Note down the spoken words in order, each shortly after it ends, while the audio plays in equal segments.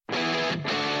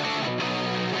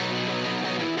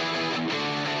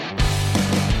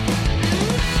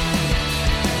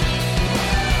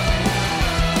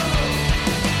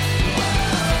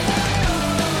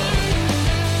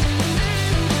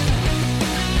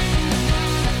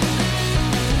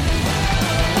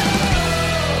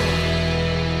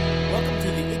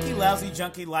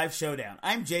Junkie Life Showdown.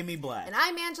 I'm Jamie Black. And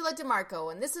I'm Angela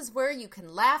DeMarco, and this is where you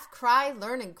can laugh, cry,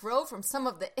 learn, and grow from some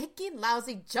of the icky,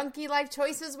 lousy, junkie life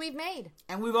choices we've made.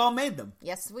 And we've all made them.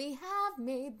 Yes, we have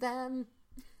made them.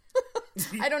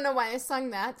 I don't know why I sung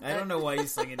that. I don't know why you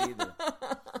sing it either.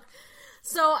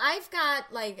 So I've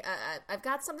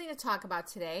got something to talk about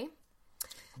today.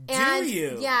 Do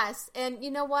you? Yes, and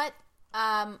you know what?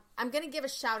 I'm going to give a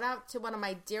shout out to one of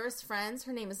my dearest friends.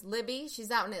 Her name is Libby. She's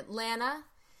out in Atlanta.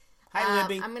 Hi,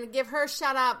 Libby. I'm going to give her a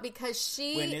shout out because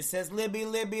she... When it says Libby,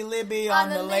 Libby, Libby on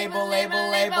the label,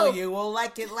 you will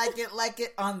like it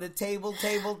on the table.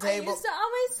 I used to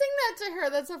always sing that to her.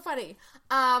 That's so funny.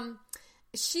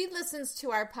 She listens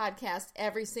to our podcast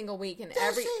every single week, and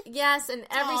every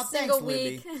single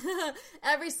week,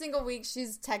 every single week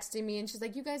she's texting me, and she's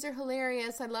like, "You guys are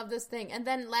hilarious. I love this thing." And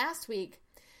then last week,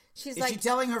 is she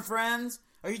telling her friends?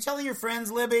 Are you telling your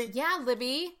friends, Libby? Yeah,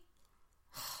 Libby.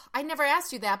 I never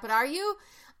asked you that, but are you?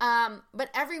 But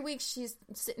every week she's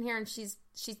sitting here and she's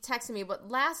texting me. But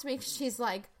last week she's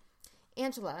like,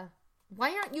 "Angela,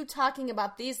 why aren't you talking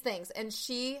about these things?" And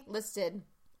she listed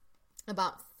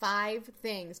about 5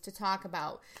 things to talk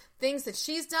about. Things that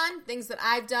she's done, things that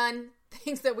I've done,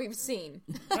 things that we've seen.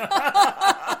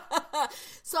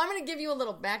 So I'm going to give you a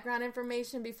little background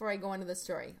information before I go into the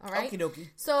story. All right? Okie dokie.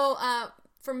 So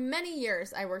for many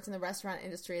years, I worked in the restaurant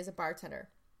industry as a bartender.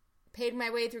 Paid my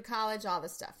way through college, all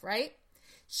this stuff, right?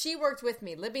 She worked with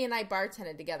me. Libby and I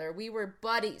bartended together. We were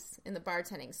buddies in the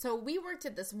bartending. So we worked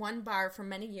at this one bar for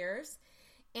many years.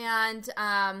 And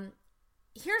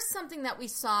here's something that we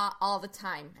saw all the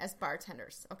time as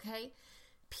bartenders, okay?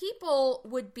 People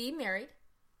would be married,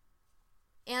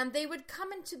 and they would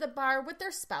come into the bar with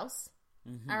their spouse,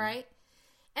 all right?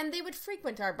 And they would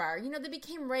frequent our bar. You know, they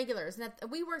became regulars. And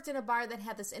we worked in a bar that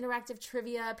had this interactive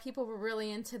trivia. People were really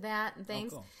into that and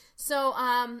things. Oh, cool. So,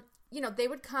 you know, they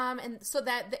would come, and so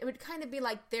that it would kind of be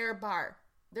like their bar,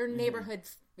 their neighborhood,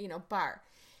 you know, bar.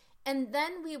 And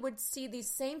then we would see these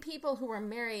same people who were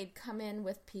married come in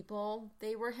with people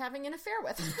they were having an affair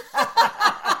with.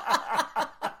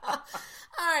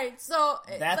 All right, so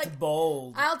that's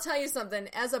bold. I'll tell you something.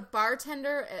 As a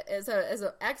bartender, as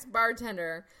an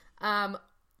ex-bartender,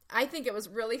 I think it was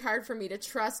really hard for me to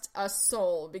trust a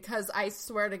soul because I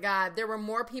swear to God, there were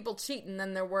more people cheating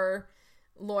than there were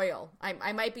loyal.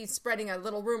 I might be spreading a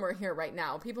little rumor here right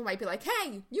now. People might be like,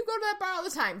 "Hey, you go to that bar all the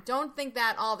time." Don't think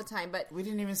that all the time, but we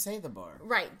didn't even say the bar.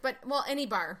 Right, but well, any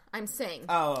bar, I'm saying.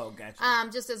 Oh, gotcha.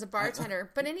 Just as a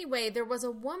bartender. But anyway, there was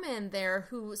a woman there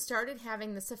who started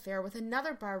having this affair with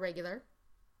another bar regular.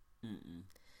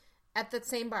 At the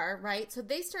same bar, right? So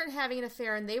they started having an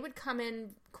affair, and they would come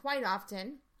in quite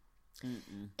often.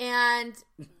 And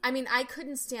I mean, I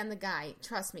couldn't stand the guy.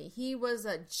 Trust me, he was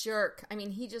a jerk. I mean,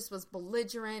 he just was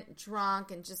belligerent, drunk,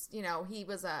 and just, you know, he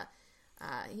was a.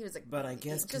 But I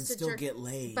guess can still jerk. Get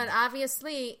laid. But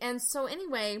obviously, and so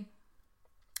anyway,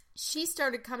 she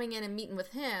started coming in and meeting with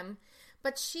him.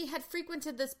 But she had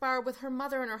frequented this bar with her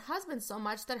mother and her husband so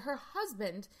much that her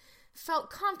husband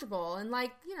felt comfortable and,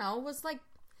 like, you know, was like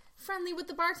friendly with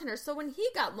the bartender. So when he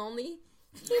got lonely,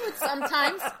 he would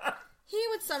sometimes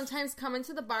come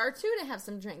into the bar, too, to have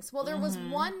some drinks. Well, there was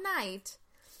one night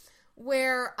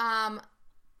where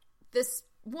this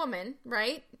woman,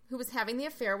 right, who was having the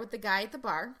affair with the guy at the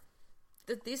bar,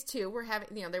 that these two were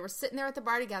having, you know, they were sitting there at the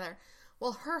bar together.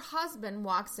 Well, her husband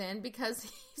walks in because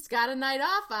he's got a night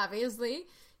off, obviously.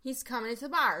 He's coming into the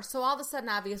bar. So all of a sudden,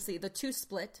 obviously, the two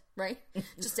split, right?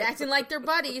 Just acting like they're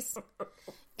buddies.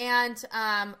 And,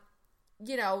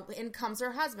 you know, in comes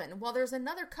her husband. Well, there's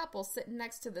another couple sitting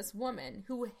next to this woman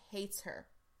who hates her.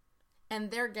 And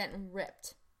they're getting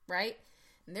ripped, right?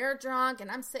 And they're drunk,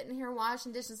 and I'm sitting here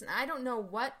washing dishes, and I don't know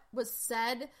what was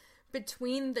said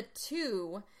between the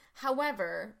two.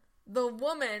 However, the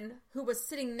woman who was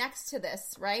sitting next to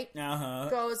this, right,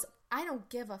 goes, "I don't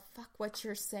give a fuck what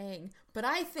you're saying, but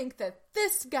I think that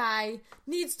this guy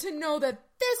needs to know that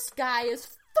this guy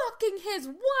is fucking his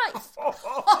wife."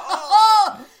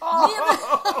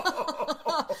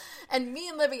 And me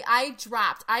and Libby, I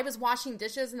dropped. I was washing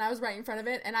dishes and I was right in front of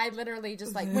it, and I literally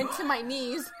just like went to my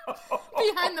knees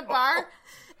behind the bar,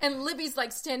 and Libby's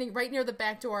like standing right near the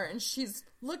back door, and she's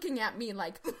looking at me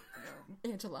like,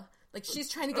 "Angela." Like, she's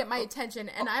trying to get my attention,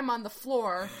 and I'm on the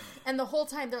floor, and the whole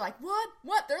time they're like,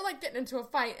 what? They're like getting into a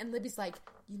fight, and Libby's like,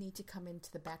 "You need to come into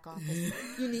the back office.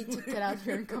 You need to get out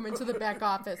here and come into the back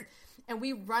office." And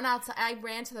we run outside. I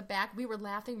ran to the back. We were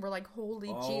laughing. We're like,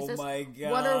 "Holy Jesus. Oh my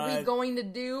God. What are we going to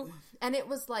do?" And it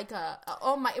was like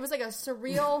it was like a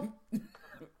surreal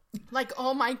Like,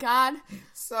 oh my God.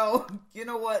 So, you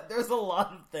know what? There's a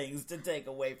lot of things to take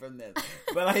away from this.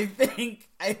 But I think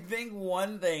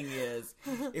one thing is,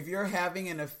 if you're having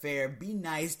an affair, be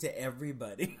nice to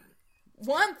everybody.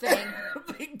 One thing.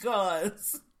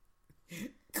 Because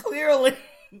clearly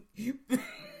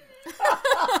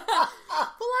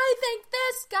well, I think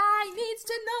this guy needs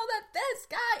to know that this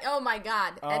guy... Oh, my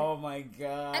God. Oh, my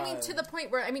God. I mean, to the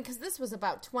point where... I mean, because this was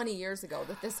about 20 years ago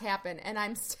that this happened, and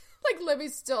I'm still... Like,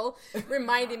 Libby's still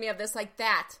reminding me of this. Like,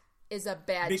 that is a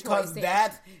bad choice.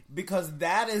 Because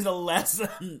that is a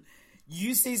lesson.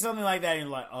 You see something like that, and you're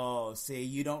like, oh, see,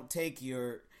 you don't take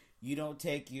your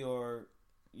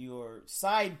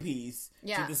side piece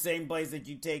to the same place that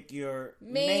you take your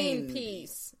main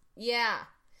piece. Yeah.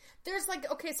 There's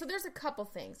like, okay, so there's a couple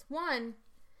things. One,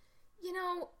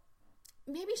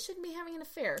 maybe shouldn't be having an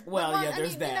affair. Well,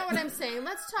 there's that. You know what I'm saying?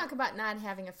 Let's talk about not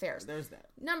having affairs. There's that.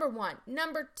 Number one.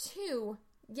 Number two,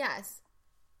 yes.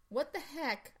 What the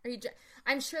heck are you...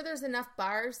 I'm sure there's enough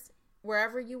bars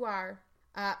wherever you are,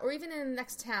 or even in the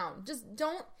next town. Just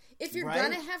don't... If you're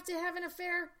going to have an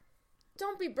affair,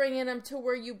 don't be bringing them to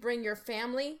where you bring your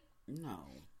family.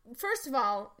 No. First of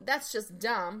all, that's just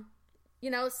dumb.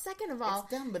 Second of all,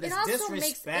 it's dumb, but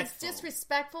it's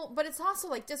disrespectful, but it's also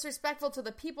like disrespectful to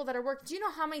the people that are working. Do you know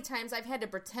how many times I've had to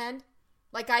pretend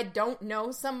like I don't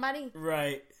know somebody?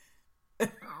 Right.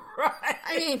 Right.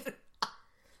 I mean,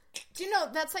 do you know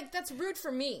that's rude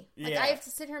for me. Like I have to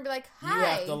sit here and be like, hi. You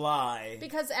have to lie.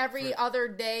 Because every other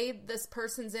day this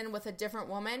person's in with a different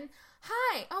woman.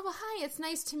 Hi. Oh, well, hi. It's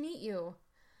nice to meet you.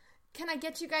 Can I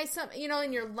get you guys some,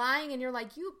 and you're lying and you're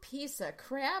like, you piece of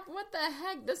crap. What the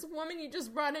heck? This woman you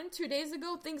just brought in 2 days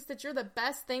ago thinks that you're the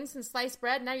best thing since sliced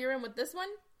bread. Now you're in with this one?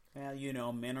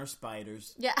 Well, men are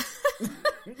spiders. Yeah.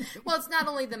 Well, it's not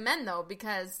only the men, though,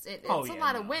 because it's a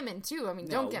lot of women, too. I mean,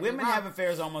 don't get me wrong. Women have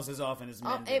affairs almost as often as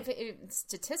men do.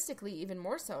 Statistically, even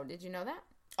more so. Did you know that?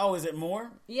 Oh, is it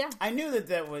more? Yeah. I knew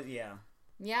that was, yeah.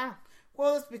 Yeah.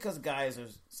 Well, it's because guys are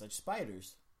such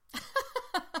spiders.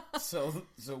 So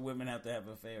women have to have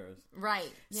affairs.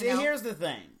 Right. Here's the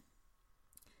thing.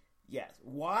 Yes.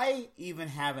 Why even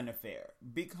have an affair?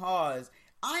 Because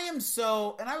I am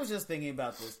so, and I was just thinking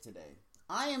about this today.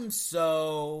 I am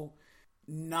so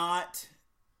not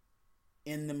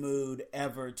in the mood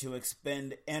ever to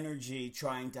expend energy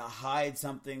trying to hide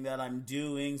something that I'm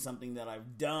doing, something that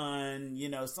I've done,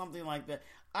 something like that.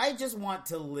 I just want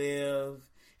to live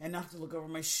and not have to look over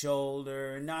my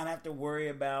shoulder, and not have to worry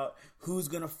about who's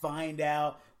going to find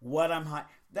out what I'm hiding.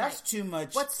 That's too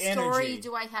much energy. What story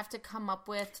do I have to come up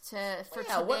with for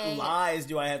today? What lies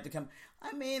do I have to come...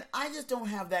 I mean, I just don't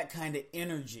have that kind of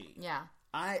energy. Yeah.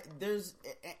 That's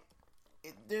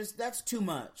too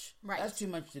much. Right. That's too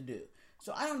much to do.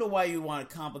 So I don't know why you want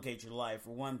to complicate your life,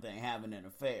 for one thing, having an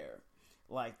affair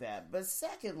like that. But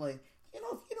secondly, if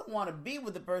you don't want to be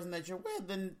with the person that you're with,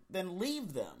 then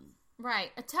leave them.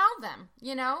 Right. Tell them,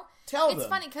 Tell them. It's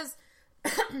funny because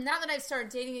now that I've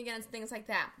started dating again and things like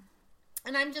that,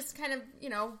 and I'm just kind of,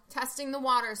 testing the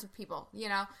waters with people,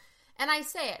 and I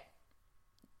say it.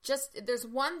 Just, there's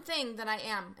one thing that I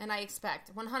am and I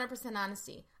expect, 100%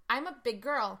 honesty. I'm a big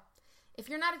girl. If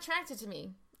you're not attracted to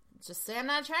me, just say I'm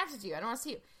not attracted to you. I don't want to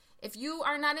see you. If you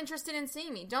are not interested in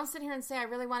seeing me, don't sit here and say I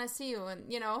really want to see you, and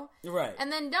right.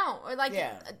 And then don't. Or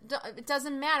it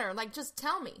doesn't matter. Like, just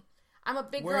tell me. I'm a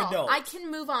big girl. Adults. I can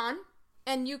move on,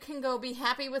 and you can go be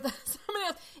happy with somebody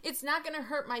else. It's not going to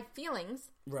hurt my feelings.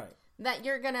 Right. That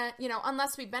you're going to,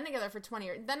 unless we've been together for 20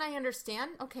 years. Then I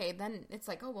understand. Okay, then it's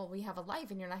like, oh, well, we have a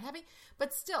life and you're not happy.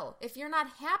 But still, if you're not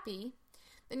happy,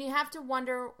 then you have to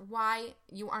wonder why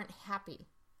you aren't happy.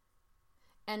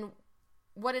 And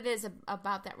what it is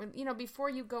about that, before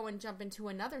you go and jump into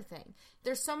another thing.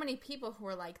 There's so many people who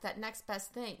are like, that next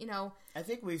best thing, I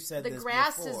think we've said this before. The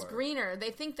grass is greener.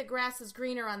 They think the grass is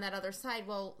greener on that other side.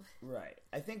 Well... Right.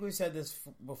 I think we've said this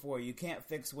before. You can't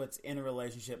fix what's in a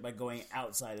relationship by going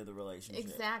outside of the relationship.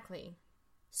 Exactly.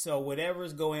 So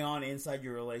whatever's going on inside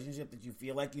your relationship that you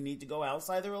feel like you need to go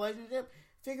outside the relationship,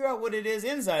 figure out what it is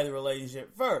inside the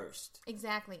relationship first.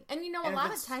 Exactly. And a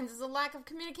lot of times it's a lack of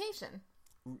communication.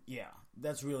 Yeah,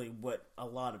 that's really what a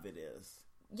lot of it is.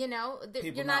 You're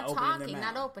not talking,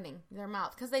 not opening their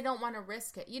mouth because they don't want to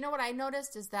risk it. What I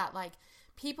noticed is that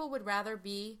people would rather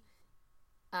be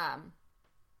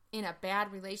in a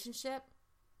bad relationship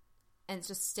and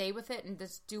just stay with it and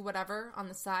just do whatever on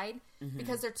the side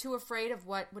because they're too afraid of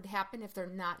what would happen if they're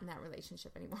not in that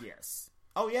relationship anymore. Yes.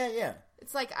 Oh, yeah.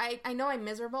 It's like, I know I'm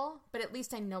miserable, but at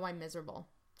least I know I'm miserable,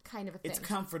 kind of a thing. It's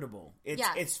comfortable.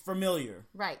 It's familiar.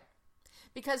 Right.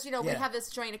 Because, we have this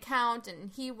joint account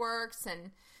and he works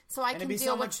and so I And can it'd be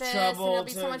deal so with much this, and trouble it'll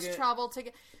be to so much get- trouble to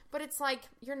get. But it's like,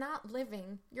 you're not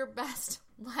living your best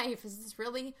life. Is this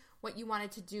really what you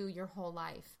wanted to do your whole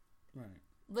life? Right.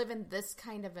 Live in this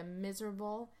kind of a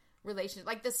miserable relationship,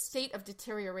 like this state of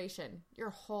deterioration your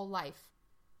whole life.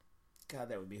 God,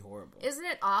 that would be horrible. Isn't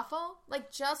it awful?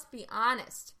 Like, just be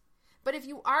honest. But if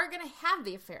you are going to have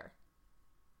the affair,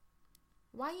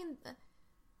 why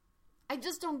I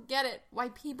just don't get it. Why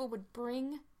people would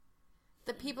bring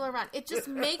the people around. It just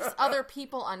makes other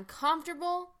people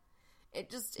uncomfortable.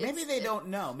 Maybe they don't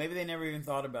know. Maybe they never even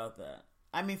thought about that.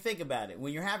 I mean, think about it.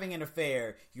 When you're having an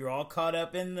affair, you're all caught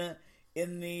up in the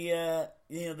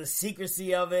the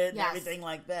secrecy of it and Yes. everything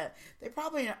like that. They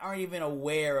probably aren't even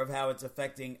aware of how it's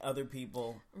affecting other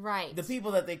people. Right. The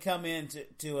people that they come in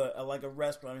to a like a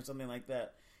restaurant or something like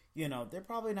that, they're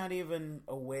probably not even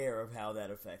aware of how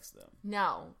that affects them.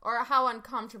 No. Or how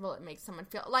uncomfortable it makes someone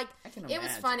feel. Like, I can it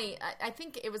was imagine. funny. I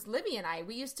think it was Libby and I.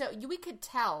 We could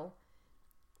tell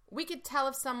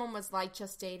if someone was like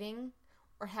just dating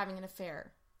or having an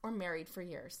affair or married for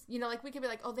years. Like, we could be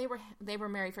like, oh, they were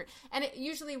married for, and it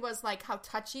usually was like how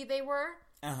touchy they were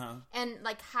and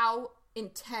like how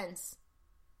intense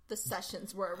the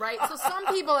sessions were, right? So some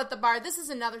people at the bar, this is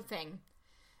another thing,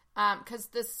 because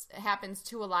this happens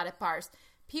to a lot at bars.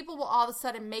 People will all of a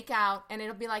sudden make out, and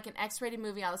it'll be like an X-rated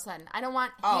movie all of a sudden. I don't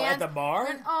want Oh, hands. at the bar?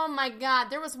 Oh my God.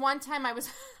 There was one time I was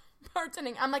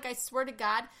bartending. I'm like, I swear to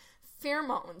God,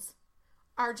 pheromones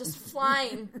are just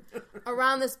flying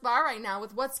around this bar right now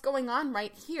with what's going on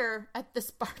right here at this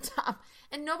bar top.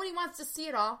 And nobody wants to see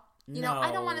it all.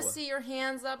 I don't want to No. see your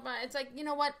hands up. It's like, you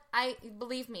know what?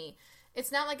 Believe me,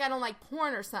 it's not like I don't like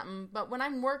porn or something, but when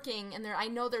I'm working and I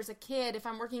know there's a kid, if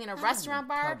I'm working in a restaurant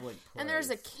bar public and there's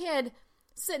a place. kid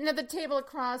sitting at the table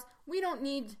across, we don't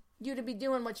need you to be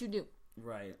doing what you do.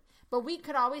 Right. But we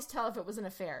could always tell if it was an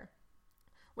affair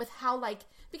with how,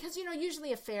 because,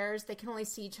 usually affairs, they can only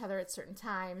see each other at certain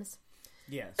times.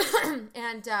 Yes.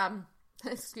 And,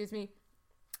 excuse me,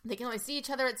 they can only see each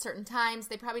other at certain times.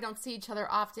 They probably don't see each other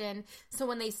often. So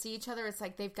when they see each other, it's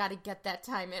like they've got to get that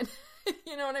time in.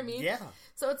 You know what I mean? Yeah.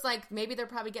 So it's like maybe they're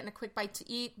probably getting a quick bite to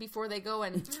eat before they go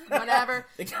and whatever.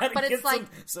 They gotta but get it's like,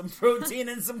 some protein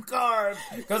and some carbs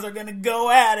because they're gonna go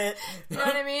at it. you know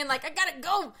what I mean? Like, I gotta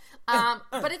go.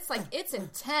 But it's like, it's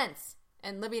intense.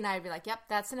 And Libby and I would be like, yep,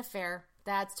 that's an affair.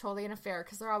 That's totally an affair.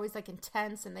 Because they're always like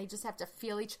intense and they just have to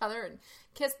feel each other and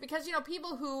kiss. Because,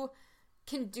 people who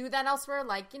can do that elsewhere,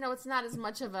 it's not as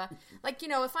much of a,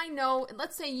 if I know,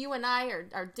 let's say you and I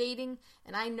are dating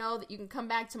and I know that you can come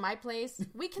back to my place,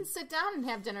 we can sit down and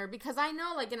have dinner because I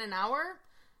know, in an hour,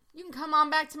 you can come on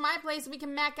back to my place and we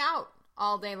can mac out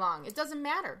all day long. It doesn't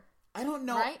matter. I don't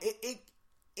know. Right?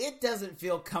 It doesn't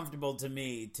feel comfortable to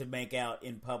me to make out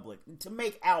in public.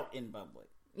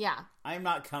 Yeah. I'm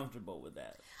not comfortable with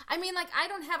that. I mean, I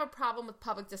don't have a problem with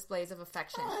public displays of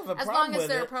affection. I don't have a as problem long as with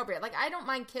they're it. appropriate. I don't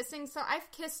mind kissing. So I've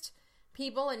kissed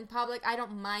people in public. I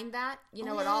don't mind that, at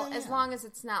yeah, all. yeah. As long as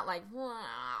it's not like... You're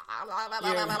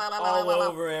all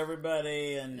over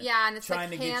everybody and Yeah, and it's trying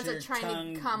like to hands get your are trying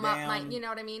tongue to come up my... down You know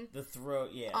what I mean? the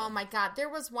throat, yeah. Oh my God. There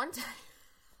was one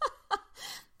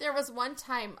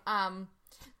time...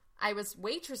 I was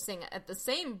waitressing at the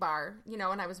same bar,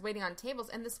 and I was waiting on tables,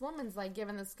 and this woman's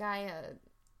giving this guy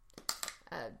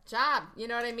a job, you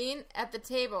know what I mean, at the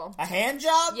table. A hand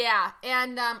job? Yeah,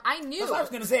 and I knew. I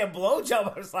was going to say a blow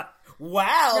job. I was like,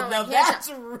 wow, No, now a hand that's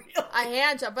job. real. A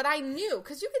hand job, but I knew,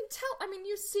 because you can tell,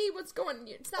 you see what's going on.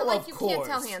 It's not Oh, like of you can't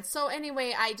tell course. hands. So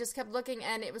anyway, I just kept looking,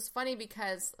 and it was funny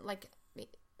because,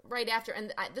 right after,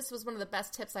 and this was one of the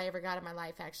best tips I ever got in my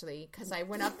life, actually, because I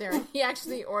went up there, and he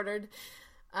actually ordered...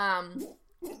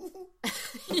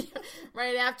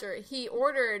 right after he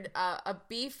ordered a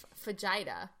beef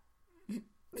fajita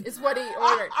is what he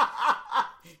ordered.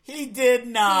 He did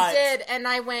not. He did, and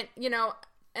I went,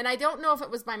 and I don't know if it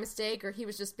was by mistake or he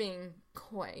was just being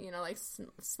coy,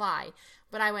 sly.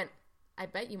 But I went, I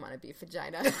bet you want a beef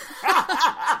vagina. No,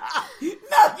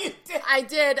 you did. I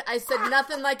did. I said,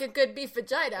 nothing like a good beef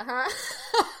vagina, huh?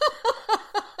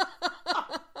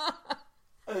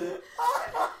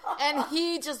 And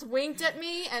he just winked at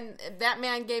me, and that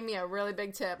man gave me a really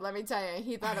big tip. Let me tell you,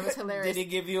 he thought it was hilarious. Did he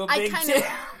give you a big I tip?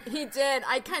 He did.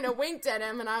 I kind of winked at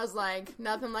him, and I was like,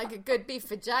 nothing like a good beef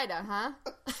vagina, huh?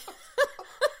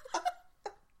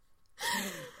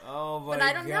 Oh my god! But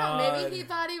I don't know. Maybe he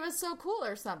thought he was so cool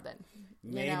or something.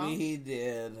 Maybe he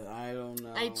did. I don't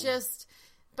know.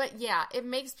 But yeah, it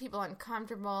makes people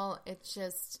uncomfortable. It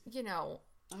just,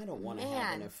 I don't want to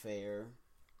have an affair.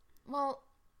 Well,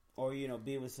 Or,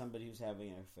 be with somebody who's having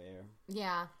an affair.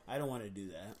 Yeah. I don't want to do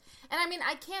that. And I mean,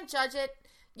 I can't judge it.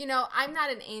 I'm not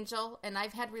an angel, and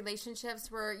I've had relationships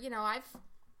where, I've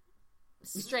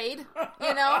strayed,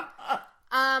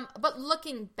 but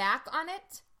looking back on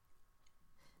it,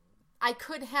 I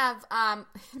could have, now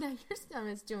your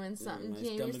stomach's doing something,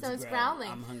 Jamie. Your stomach's growling.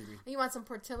 I'm hungry. You want some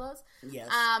Portillo's? Yes.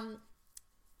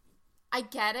 I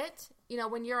get it.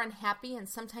 When you're unhappy and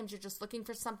sometimes you're just looking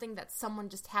for something that someone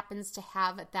just happens to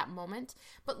have at that moment.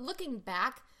 But looking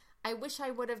back, I wish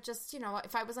I would have just,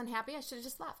 if I was unhappy, I should have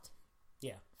just left.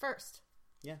 Yeah. First.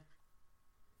 Yeah.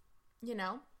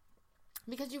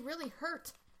 Because you really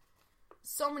hurt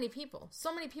so many people.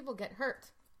 So many people get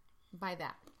hurt by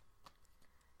that.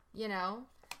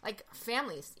 Like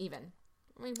families even.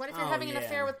 I mean, what if you're having an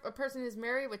affair with a person who's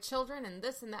married with children and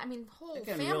this and that? I mean, whole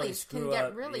families can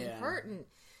get really hurt.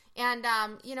 And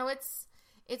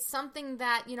it's something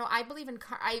that, I believe in,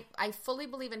 I fully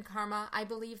believe in karma. I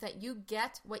believe that you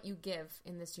get what you give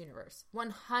in this universe.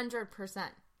 100%.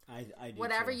 I do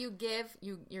Whatever too. you give,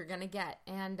 you're going to get.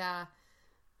 And I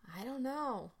don't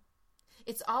know.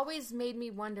 It's always made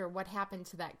me wonder what happened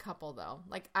to that couple, though.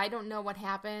 Like, I don't know what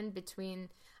happened between,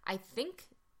 I think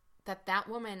that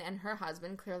woman and her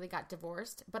husband clearly got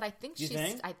divorced, but I think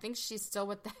she's still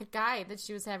with that guy that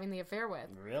she was having the affair with.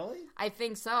 Really? I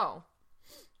think so.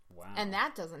 Wow. And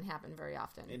that doesn't happen very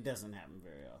often. It doesn't happen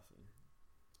very often.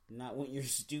 Not when you're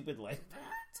stupid like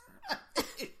that.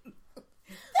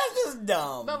 That's just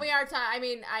dumb. But we are I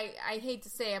mean, I hate to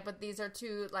say it, but these are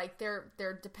two, like,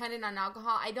 they're dependent on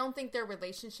alcohol. I don't think their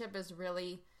relationship is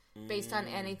really based on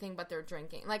anything but their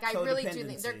drinking. Like, I really do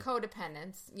think they're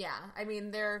codependents. Yeah. I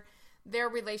mean, their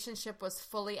relationship was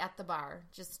fully at the bar,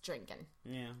 just drinking.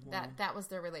 Yeah. Well, that was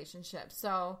their relationship.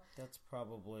 So that's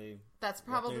probably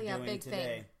a big today.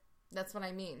 thing. That's what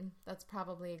I mean. That's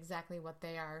probably exactly what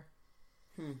they are.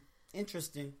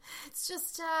 Interesting. It's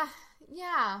just,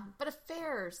 yeah. But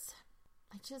affairs,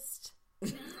 I just...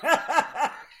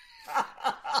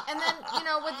 And then,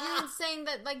 with you saying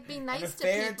that, like, be nice to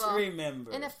people.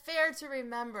 An affair to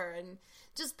remember. And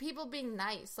just people being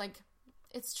nice. Like,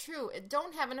 it's true.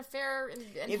 Don't have an affair and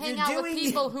hang out with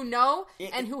people who know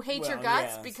and who hate your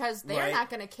guts because they're not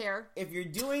going to care. If you're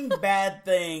doing bad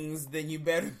things, then you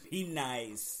better be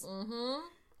nice. Mm-hmm.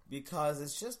 Because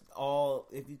it's just all...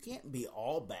 If you can't be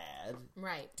all bad...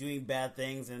 Right. Doing bad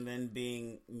things and then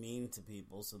being mean to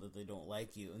people so that they don't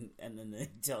like you. And then they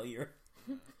tell your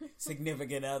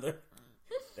significant other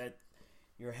that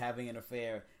you're having an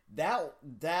affair.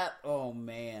 That, oh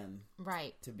man.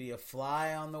 Right. To be a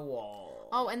fly on the wall.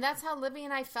 Oh, and that's how Libby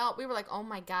and I felt. We were like, oh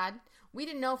my God. We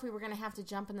didn't know if we were going to have to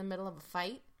jump in the middle of a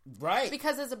fight. Right.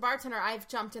 Because as a bartender, I've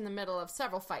jumped in the middle of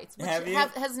several fights. Which have you?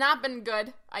 Has not been a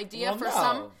good idea for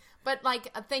some. But,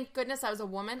 like, thank goodness I was a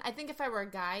woman. I think if I were a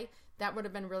guy, that would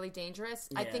have been really dangerous.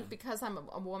 Yeah. I think because I'm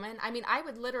a woman, I mean, I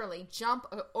would literally jump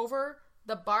over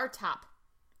the bar top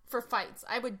for fights.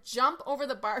 I would jump over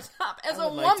the bar top as a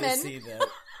woman. Like to see that.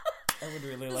 I would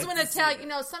really like to see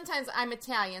that. Sometimes I'm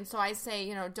Italian, so I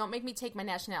say, don't make me take my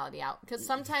nationality out. Because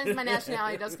sometimes my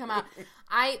nationality does come out.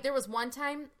 There was one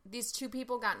time, these two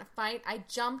people got in a fight. I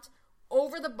jumped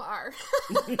over the bar.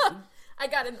 I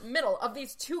got in the middle of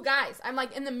these two guys. I'm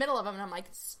like in the middle of them, and I'm like,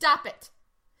 stop it.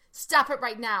 Stop it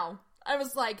right now. I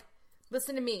was like,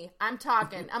 listen to me. I'm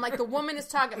talking. I'm like, the woman is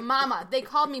talking. Mama. They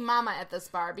called me Mama at this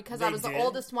bar because I was the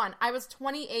oldest one. I was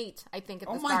 28, I think,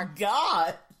 at this bar. Oh, my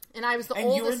God. And I was the oldest.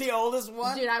 And you were the oldest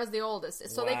one? Dude, I was the oldest.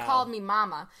 So they called me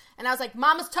Mama. And I was like,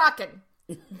 Mama's talking.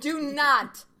 Do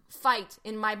not fight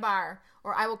in my bar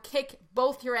or I will kick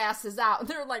both your asses out.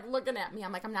 They're like looking at me.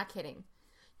 I'm like, I'm not kidding.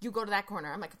 You go to that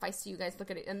corner. I'm like, if I see you guys, look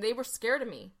at it. And they were scared of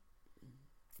me.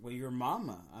 Well, you're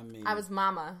Mama. I was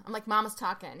Mama. I'm like, Mama's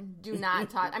talking. Do not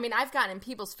talk. I mean, I've gotten in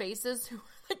people's faces who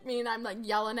like me and I'm like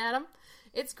yelling at them.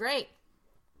 It's great.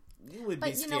 You would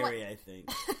be scary, I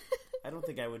think. I don't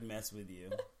think I would mess with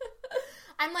you.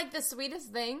 I'm like the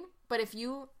sweetest thing, but if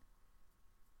you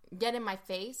get in my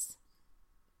face,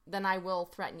 then I will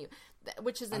threaten you.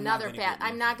 Which is another bad.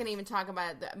 I'm not going to even talk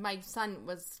about it. My son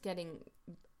was getting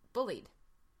bullied.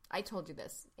 I told you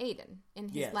this, Aiden, in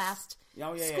his last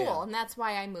school. And that's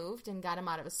why I moved and got him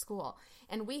out of his school.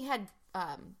 And we had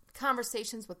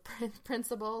conversations with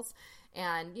principals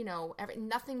and,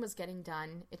 nothing was getting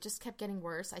done. It just kept getting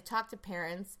worse. I talked to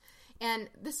parents. And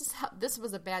this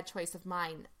was a bad choice of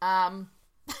mine. I'm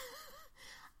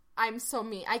so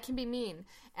mean. I can be mean.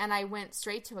 And I went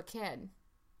straight to a kid.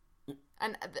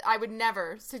 And I would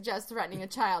never suggest threatening a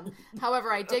child.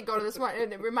 However, I did go to this one,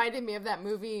 and it reminded me of that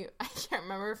movie. I can't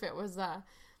remember if it was,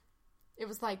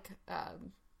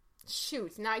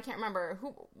 shoot, now I can't remember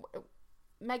who.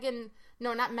 Megan,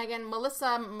 no, not Megan,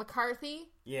 Melissa McCarthy.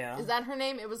 Yeah. Is that her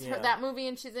name? It was her, Yeah. that movie,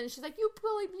 and she's like, you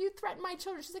threatened my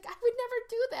children. She's like, I would never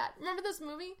do that. Remember this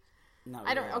movie? Not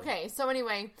I don't, really. okay. So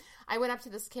anyway, I went up to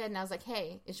this kid and I was like,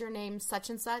 hey, is your name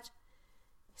such and such?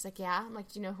 He's like, yeah. I'm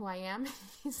like, do you know who I am?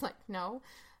 He's like, no.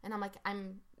 And I'm like,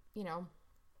 I'm,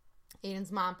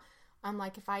 Aiden's mom. I'm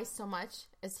like, if I so much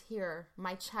as hear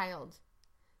my child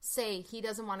say he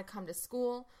doesn't want to come to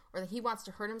school or that he wants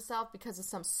to hurt himself because of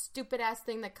some stupid ass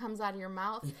thing that comes out of your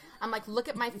mouth, I'm like, look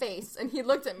at my face. And he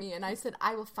looked at me and I said,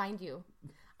 I will find you.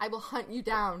 I will hunt you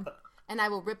down and I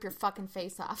will rip your fucking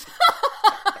face off.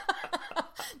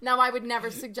 Now, I would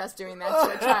never suggest doing that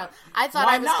to a child. I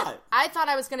thought I thought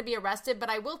I was going to be arrested, but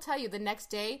I will tell you the next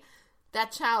day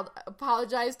that child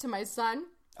apologized to my son.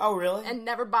 Oh, really? And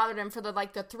never bothered him for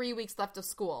the 3 weeks left of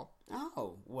school.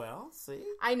 Oh, well, see?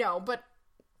 I know, but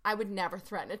I would never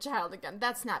threaten a child again.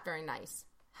 That's not very nice.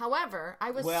 However,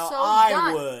 I was done.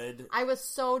 I would. I was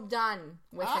so done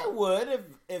with it. I would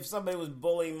if somebody was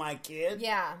bullying my kid.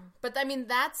 Yeah, but I mean,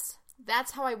 that's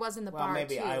how I was in the bar, too. Well,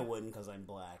 maybe I wouldn't because I'm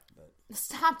black, but...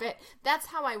 Stop it. That's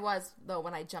how I was, though,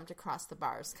 when I jumped across the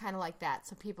bars. Kind of like that.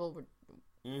 So people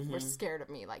were scared of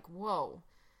me. Like, whoa,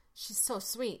 she's so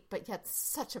sweet, but yet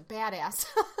such a badass.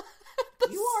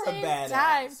 You are a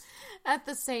badass. At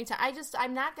the same time.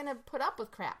 I'm not going to put up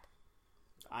with crap.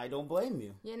 I don't blame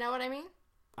you. You know what I mean?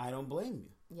 I don't blame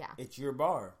you. Yeah. It's your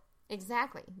bar.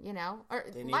 Exactly. Or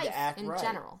they need life to act in right.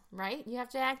 general, right? You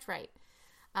have to act right.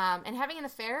 And having an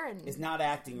affair and... It's not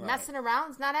acting right. Messing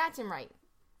around is not acting right.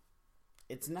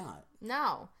 It's not.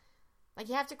 No.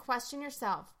 You have to question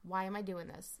yourself. Why am I doing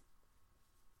this?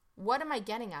 What am I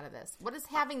getting out of this? What is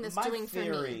having this doing for me?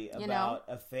 My theory about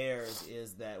affairs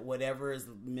is that whatever is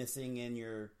missing in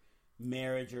your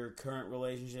marriage or current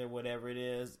relationship, whatever it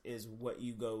is what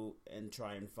you go and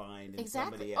try and find in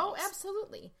somebody else. Oh,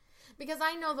 absolutely. Because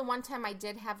I know the one time I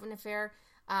did have an affair,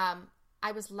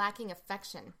 I was lacking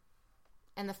affection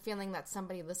and the feeling that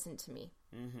somebody listened to me,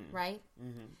 right?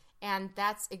 Mm-hmm. And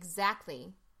that's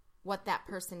exactly what that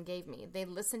person gave me. They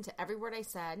listened to every word I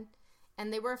said,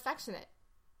 and they were affectionate.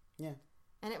 Yeah.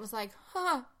 And it was like,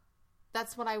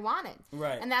 that's what I wanted.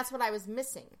 Right. And that's what I was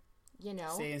missing,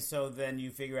 See, and so then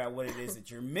you figure out what it is that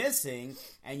you're missing,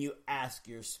 and you ask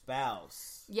your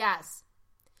spouse. Yes.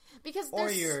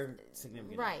 Or your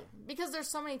significant other. Right. Because there's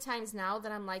so many times now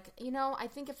that I'm like, I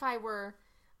think if I were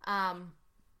 100%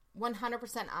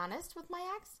 honest with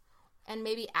my ex, and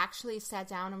maybe actually sat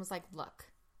down and was like, look,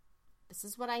 this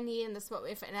is what I need, and this is what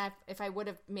if I would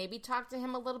have maybe talked to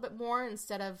him a little bit more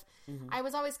instead of I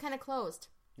was always kind of closed.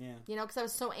 Yeah. Because I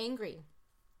was so angry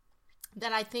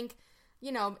that I think,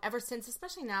 ever since,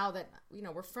 especially now that,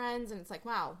 we're friends, and it's like,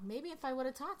 wow, maybe if I would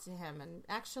have talked to him and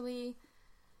actually,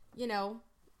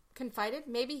 confided,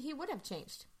 maybe he would have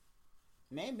changed.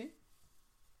 Maybe.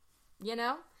 You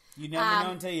never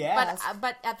know until you ask.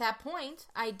 But at that point,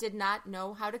 I did not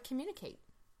know how to communicate.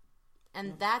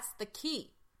 And that's the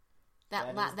key.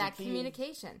 That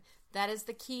communication. That is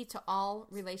the key to all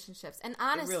relationships. And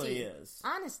honesty. It really is.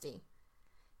 Honesty.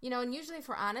 And usually if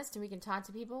we're honest and we can talk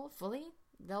to people fully,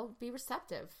 they'll be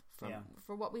receptive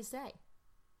for what we say.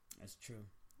 That's true.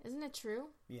 Isn't it true?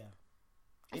 Yeah.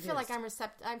 I feel like I'm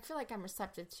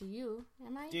receptive to you.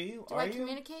 Am I? Do you? Do I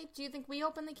communicate? Do you think we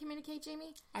openly communicate,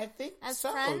 Jamie? I think as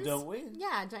so, friends? don't we?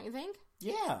 Yeah, don't you think?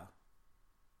 Yeah.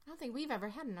 I don't think we've ever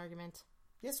had an argument.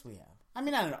 Yes, we have. I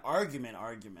mean, not an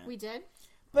argument. We did?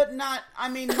 But not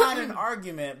an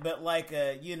argument, but like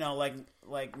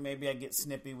maybe I get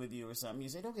snippy with you or something. You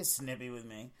say, don't get snippy with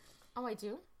me. Oh, I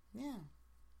do? Yeah.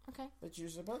 Okay. But you're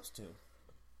supposed to.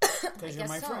 Because you're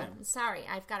my so. friend. Sorry,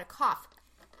 I've got a cough.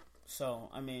 So,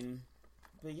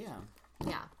 but yeah.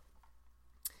 Yeah.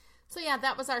 So yeah,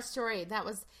 that was our story.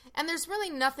 And there's really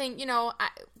nothing,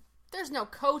 there's no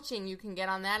coaching you can get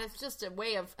on that. It's just a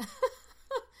way of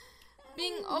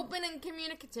being open and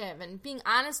communicative and being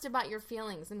honest about your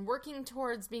feelings and working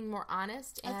towards being more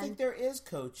honest. And I think there is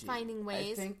coaching. Finding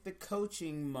ways. I think the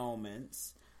coaching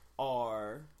moments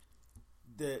are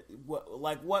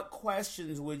what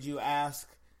questions would you ask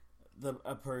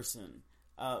a person?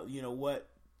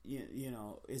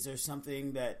 Is there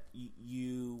something that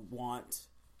you want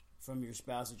from your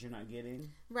spouse that you're not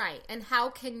getting? Right. And how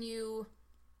can you...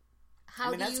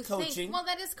 that's coaching. Well,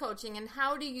 that is coaching. And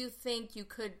how do you think you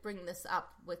could bring this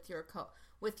up with your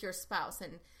spouse?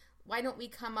 And why don't we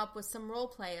come up with some role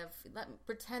play of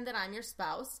pretend that I'm your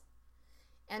spouse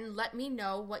and let me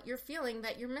know what you're feeling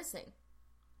that you're missing.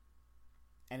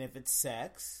 And if it's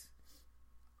sex,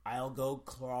 I'll go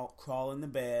crawl in the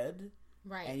bed.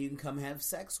 Right. And you can come have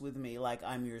sex with me like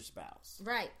I'm your spouse.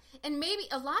 Right. And maybe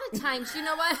a lot of times, you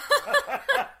know what?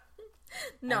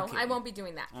 No, I won't be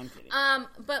doing that. I'm kidding.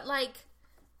 But like,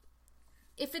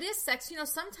 if it is sex,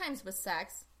 sometimes with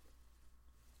sex,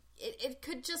 it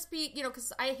could just be,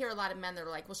 because I hear a lot of men that are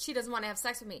like, well, she doesn't want to have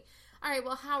sex with me. All right,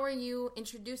 well, how are you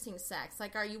introducing sex?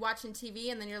 Like, are you watching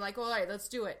TV and then you're like, all right, let's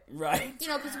do it. Right.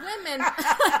 Because women,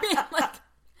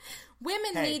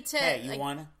 women need to. Hey, you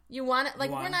want to? You want it?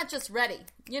 Like, we're not just ready.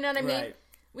 You know what I mean? Right.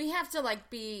 We have to, like,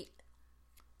 be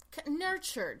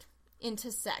nurtured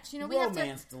into sex. We romanced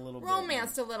have to... a little bit.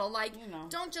 Romanced a little. Like,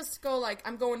 don't just go, like,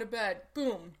 I'm going to bed.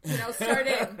 Boom. Start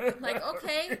in. Like,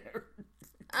 okay.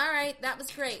 All right, that was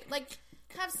great. Like...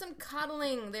 Have some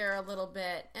cuddling there a little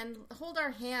bit and hold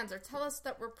our hands or tell us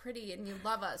that we're pretty and you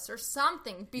love us or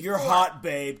something before. You're hot,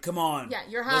 babe. Come on. Yeah,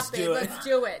 you're hot, babe. Let's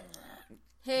do it.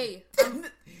 Hey,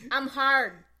 I'm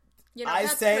hard. I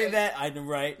say great. that. I'm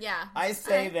right. Yeah. I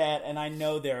say that, and I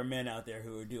know there are men out there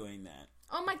who are doing that.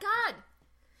 Oh, my God.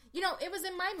 It was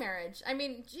in my marriage. I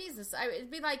mean, Jesus.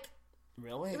 It'd be like...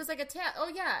 Really? It was like a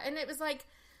oh, yeah. And it was like,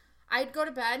 I'd go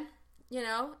to bed...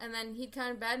 and then he'd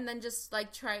come to bed and then just,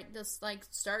 like,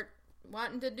 start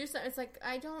wanting to do something. It's like,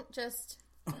 I don't just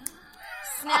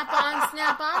snap on,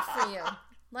 snap off for you.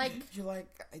 Like... You're like,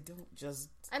 I don't just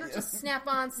snap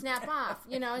on, snap off.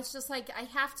 It's just like, I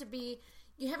have to be...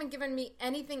 You haven't given me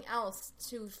anything else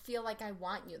to feel like I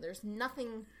want you. There's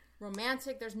nothing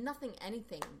romantic. There's nothing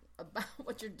anything about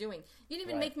what you're doing. You didn't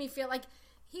even make me feel like...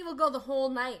 He will go the whole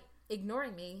night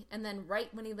ignoring me, and then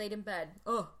right when he laid in bed,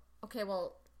 oh, okay,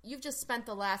 well... You've just spent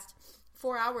the last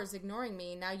 4 hours ignoring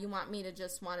me. Now you want me to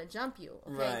just want to jump you.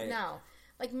 Okay, right. No.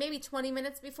 Like maybe 20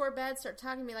 minutes before bed, start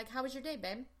talking to me like, how was your day,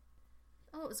 babe?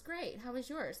 Oh, it was great. How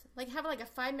was yours? Like have like a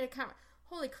 5-minute conversation.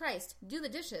 Holy Christ, do the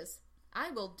dishes.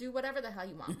 I will do whatever the hell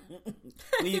you want.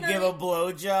 Will you give a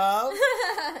blowjob?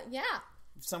 Yeah.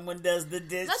 If someone does the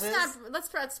dishes? Let's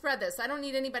spread this. I don't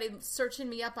need anybody searching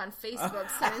me up on Facebook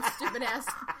sending stupid ass...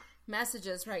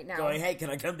 messages right now. Going, hey, can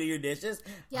I come do your dishes?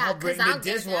 Yeah, I'll bring the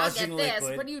dishwashing I'll get this.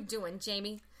 liquid. What are you doing,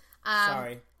 Jamie?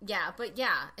 Sorry. Yeah, but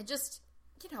yeah, it just,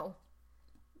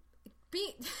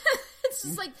 it's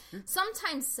just like,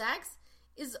 sometimes sex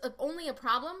is only a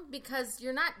problem because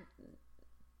you're not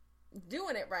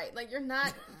doing it right. Like, you're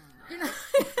not,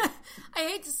 I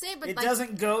hate to say it, but it like... It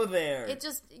doesn't go there. It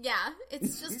just,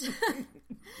 it's just...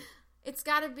 It's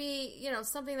got to be,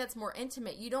 something that's more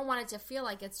intimate. You don't want it to feel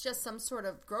like it's just some sort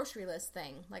of grocery list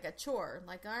thing, like a chore.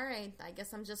 Like, all right, I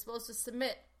guess I'm just supposed to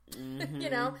submit.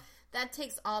 Mm-hmm. That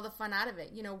takes all the fun out of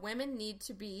it. Women need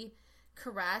to be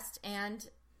caressed, and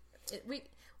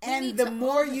the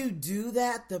more you do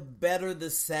that, the better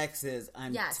the sex is.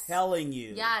 I'm telling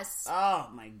you. Yes. Oh,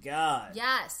 my God.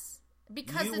 Yes.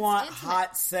 Because you it's want intimate.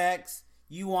 hot sex.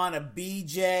 You want a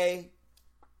BJ.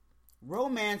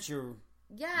 Romance your...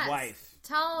 Yes. wife.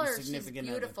 Tell her she's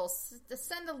beautiful.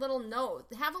 Send a little note.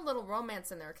 Have a little romance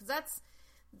in there, because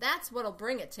that's what'll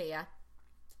bring it to you.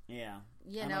 Yeah.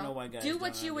 I don't know why guys do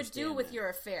what you would do with your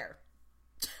affair.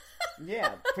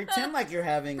 Yeah. Pretend like you're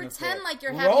having an affair. Pretend like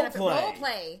you're having an affair. Role Role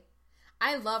play.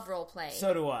 I love role play.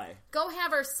 So do I. Go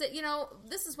have her sit,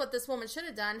 this is what this woman should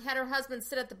have done. Had her husband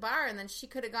sit at the bar, and then she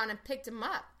could have gone and picked him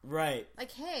up. Right.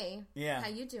 Like, hey, yeah, how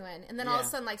you doing? And then all of a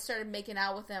sudden, like, started making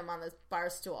out with him on the bar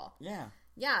stool. Yeah.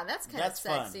 Yeah, that's kind of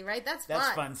sexy, fun. Right? That's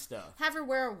fun stuff. Have her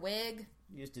wear a wig.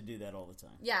 You used to do that all the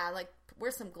time. Yeah, like,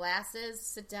 wear some glasses,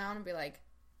 sit down and be like,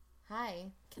 hi,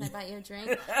 can I buy you a drink?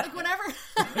 Like, whatever.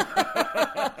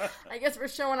 I guess we're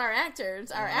showing our actor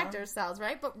styles,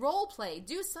 right? But role play.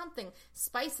 Do something.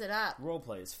 Spice it up. Role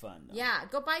play is fun, though. Yeah,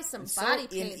 go buy some body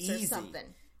paints or something.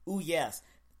 Ooh, yes.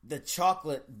 The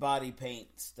chocolate body paint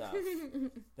stuff.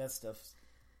 That stuff's...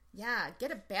 Yeah,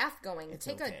 get a bath going. It's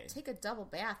take a double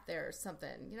bath there or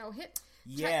something.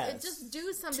 Just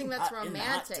do something that's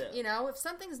romantic. If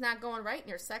something's not going right in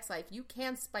your sex life, you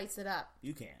can spice it up.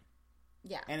 You can.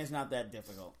 Yeah. And it's not that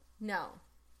difficult. No.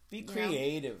 Be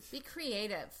creative. Be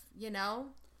creative,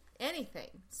 anything.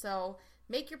 So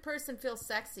make your person feel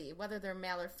sexy, whether they're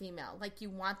male or female, like you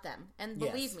want them. And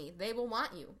believe me, they will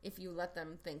want you if you let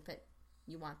them think that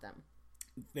you want them.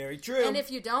 Very true. And if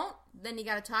you don't, then you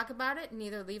got to talk about it and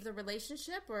either leave the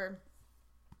relationship or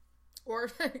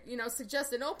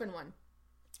suggest an open one.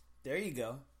 There you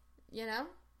go. Yeah.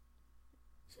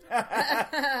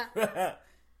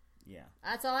 Yeah.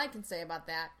 That's all I can say about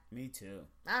that. Me too.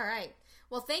 All right.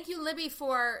 Well, thank you, Libby,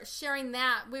 for sharing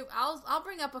that. I'll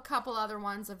bring up a couple other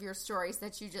ones of your stories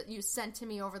that you sent to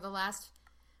me over the last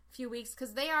few weeks,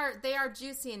 because they are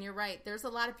juicy, and you're right. There's a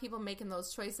lot of people making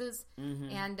those choices,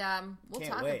 and we'll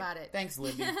talk about it. Thanks,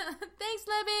 Libby. Thanks,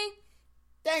 Libby.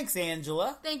 Thanks,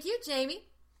 Angela. Thank you, Jamie.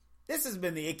 This has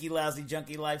been the Icky Lousy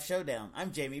Junkie Life Showdown.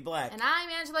 I'm Jamie Black. And I'm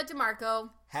Angela DeMarco.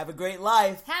 Have a great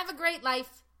life. Have a great life.